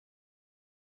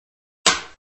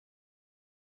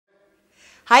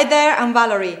Hi there, I'm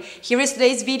Valerie. Here is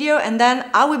today's video and then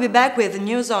I will be back with the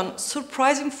news on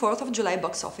surprising 4th of July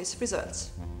box office results.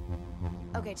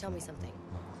 Okay, tell me something.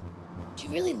 Do you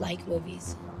really like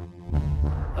movies?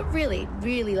 Really,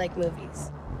 really like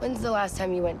movies? When's the last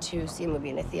time you went to see a movie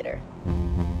in a theater?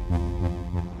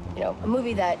 You know, a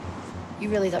movie that you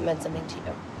really thought meant something to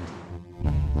you.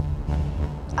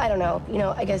 I don't know,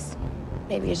 I guess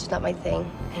maybe it's just not my thing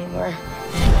anymore.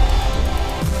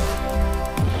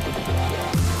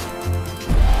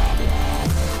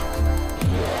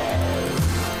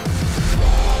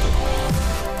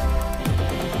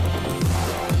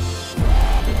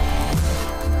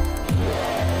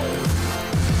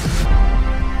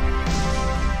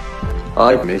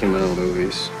 I like making my own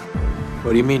movies.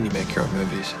 What do you mean you make your own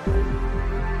movies?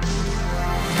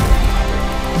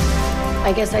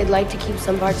 I guess I'd like to keep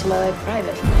some parts of my life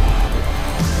private.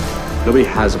 Nobody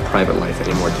has a private life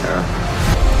anymore, Tara.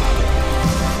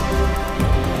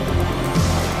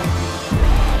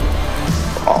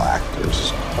 We're all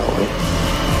actors, aren't we?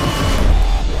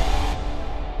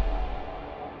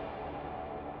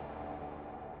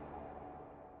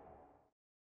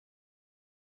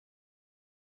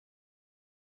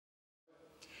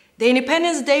 The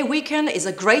Independence Day weekend is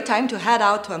a great time to head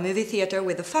out to a movie theater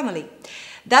with the family.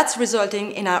 That's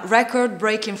resulting in a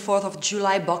record-breaking 4th of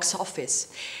July box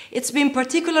office. It's been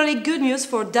particularly good news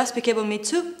for Despicable Me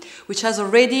 2, which has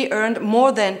already earned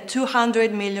more than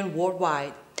 200 million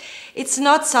worldwide. It's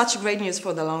not such great news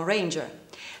for The Lone Ranger.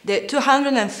 The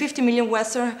 250 million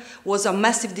Western was a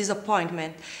massive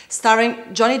disappointment.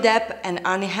 Starring Johnny Depp and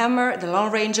Armie Hammer, The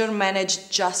Lone Ranger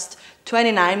managed just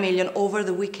 29 million over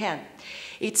the weekend.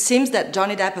 It seems that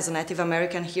Johnny Depp as a Native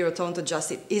American hero turned to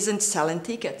justice isn't selling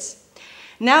tickets.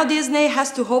 Now Disney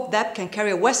has to hope Depp can carry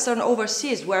a Western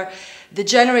overseas, where the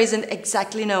genre isn't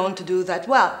exactly known to do that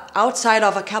well, outside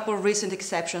of a couple of recent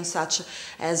exceptions such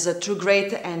as True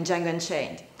Grit and Django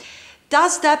Unchained.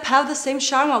 Does Depp have the same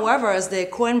charm, however, as the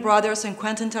Coen brothers and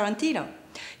Quentin Tarantino?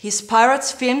 His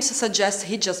Pirates films suggest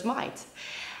he just might.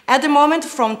 At the moment,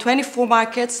 from 24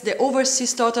 markets, the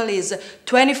overseas total is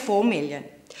 24 million.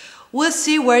 We'll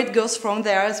see where it goes from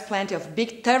there, as plenty of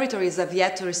big territories have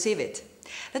yet to receive it.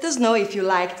 Let us know if you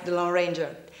liked The Lone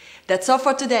Ranger. That's all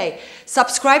for today.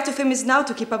 Subscribe to Film Is Now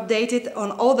to keep updated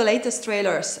on all the latest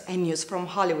trailers and news from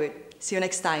Hollywood. See you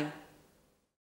next time.